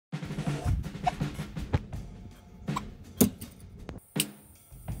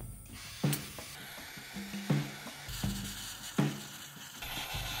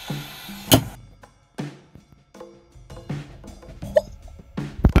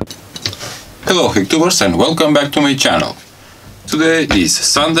Hello Hacktubers and welcome back to my channel. Today is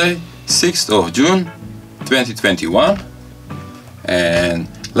Sunday, 6th of June 2021 and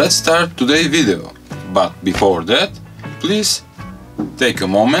let's start today's video. But before that, please take a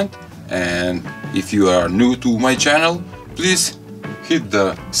moment, and if you are new to my channel, please hit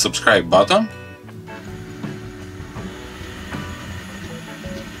the subscribe button.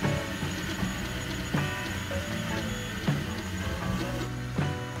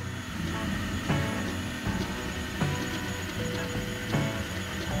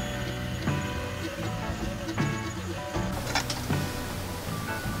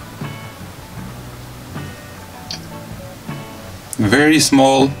 Very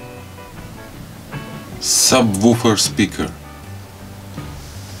small subwoofer speaker.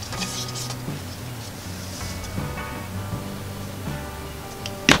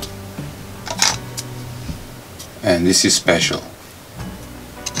 And this is special.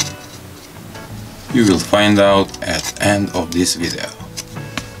 You will find out at the end of this video.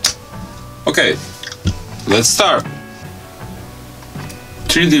 Okay, let's start.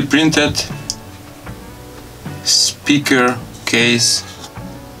 3D printed speaker case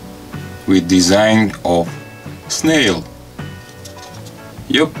with design of snail.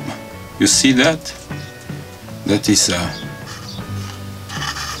 Yup, you see that? That is a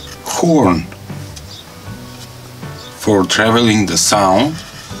horn for traveling the sound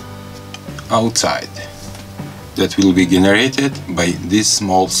outside that will be generated by this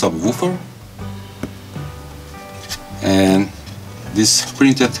small subwoofer. And this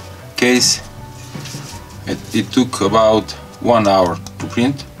printed case, it took about 1 hour to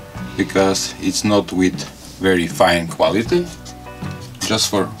print because it's not with very fine quality, just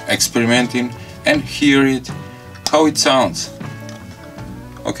for experimenting and hear it how it sounds.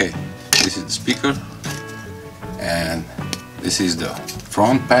 Okay, this is the speaker and this is the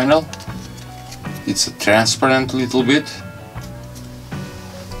front panel. It's a transparent little bit.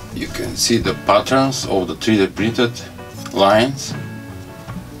 You can see the patterns of the 3D printed lines.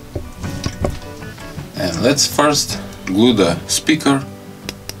 And let's first glue the speaker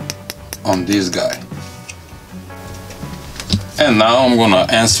on this guy. And now I'm gonna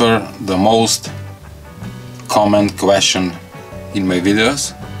answer the most common question in my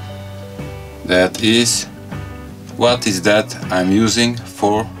videos. That is, what is that I'm using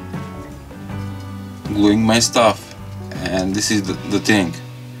for gluing my stuff? And this is the thing.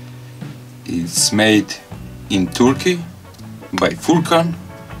 It's made in Turkey by Furkan.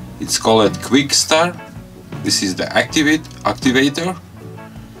 It's called Quick Star. This is the activator,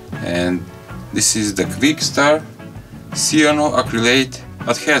 and this is the Quick Star cyanoacrylate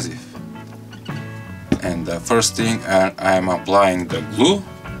adhesive. And the first thing, I'm applying the glue,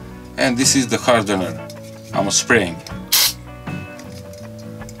 and this is the hardener I'm spraying.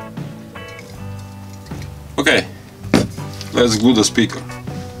 Okay, let's glue the speaker.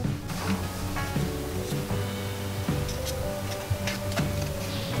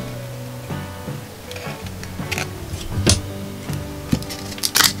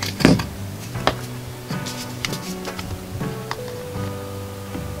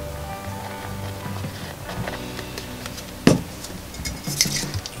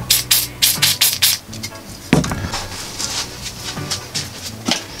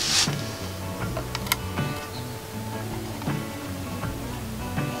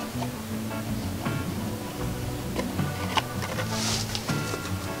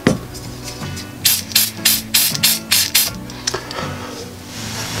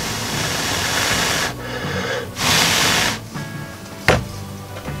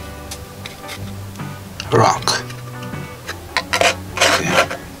 Rock.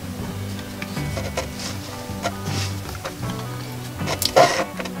 Okay.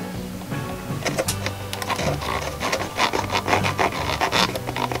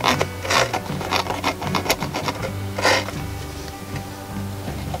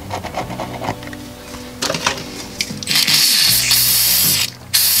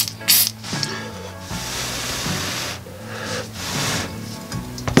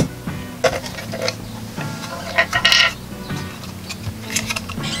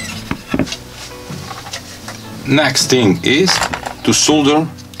 Next thing is to solder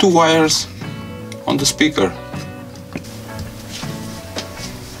 2 wires on the speaker.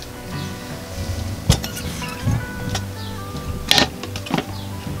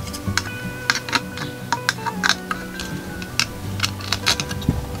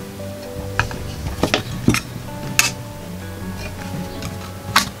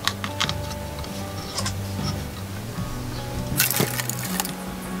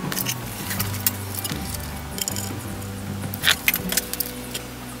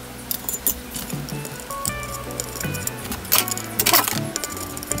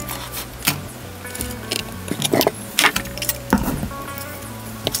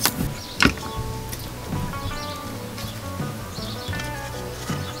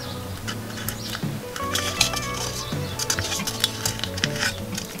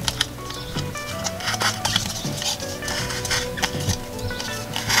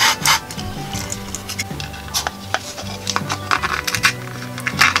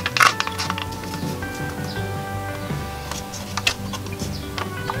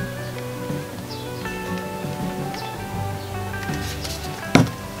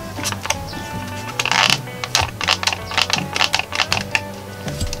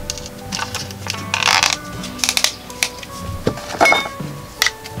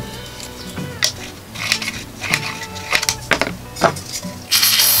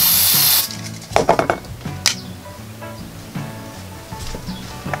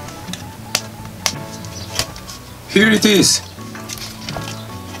 here it is.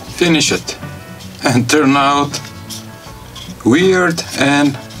 Finish it and turn out weird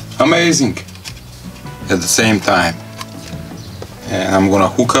and amazing at the same time. And I'm gonna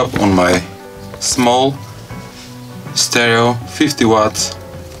hook up on my small stereo 50 watts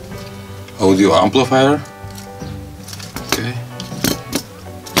audio amplifier. Okay,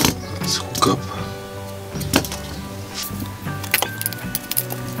 let's hook up.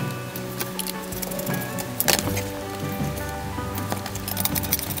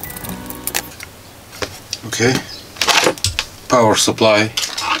 Okay, power supply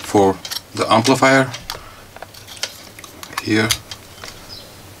for the amplifier here.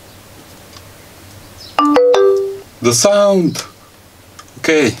 The sound.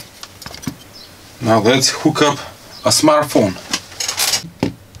 Okay, now let's hook up a smartphone.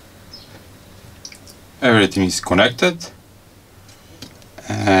 Everything is connected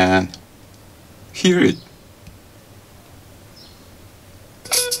and hear it.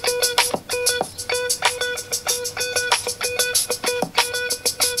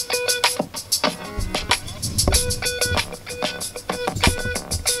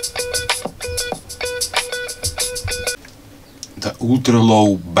 The ultra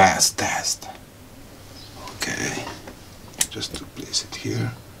low bass test. Okay, just to place it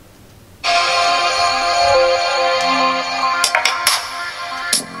here.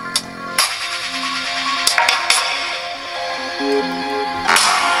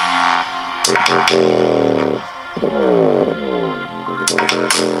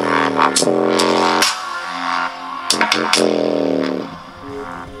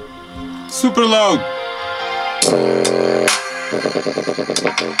 Super loud.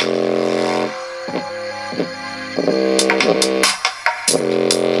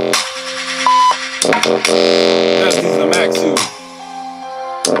 That is the maximum.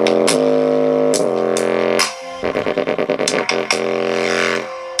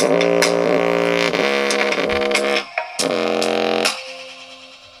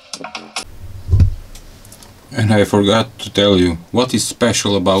 And I forgot to tell you what is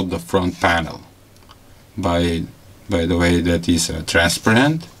special about the front panel. By the way, that is a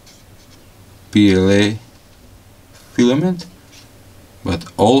transparent PLA filament, but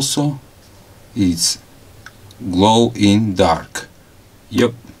also it's glow in dark.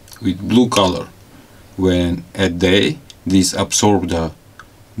 Yep, with blue color. When at day this absorb the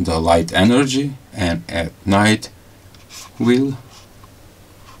light energy, and at night will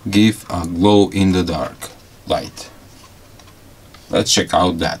give a glow in the dark light. Let's check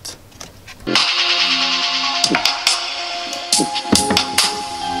out that.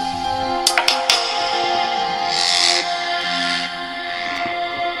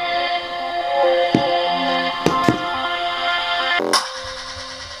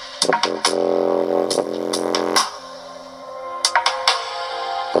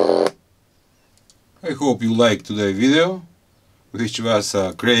 I hope you liked today's video, which was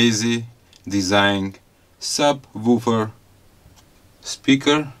a crazy design subwoofer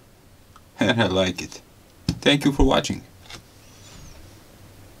speaker, and I like it. Thank you for watching.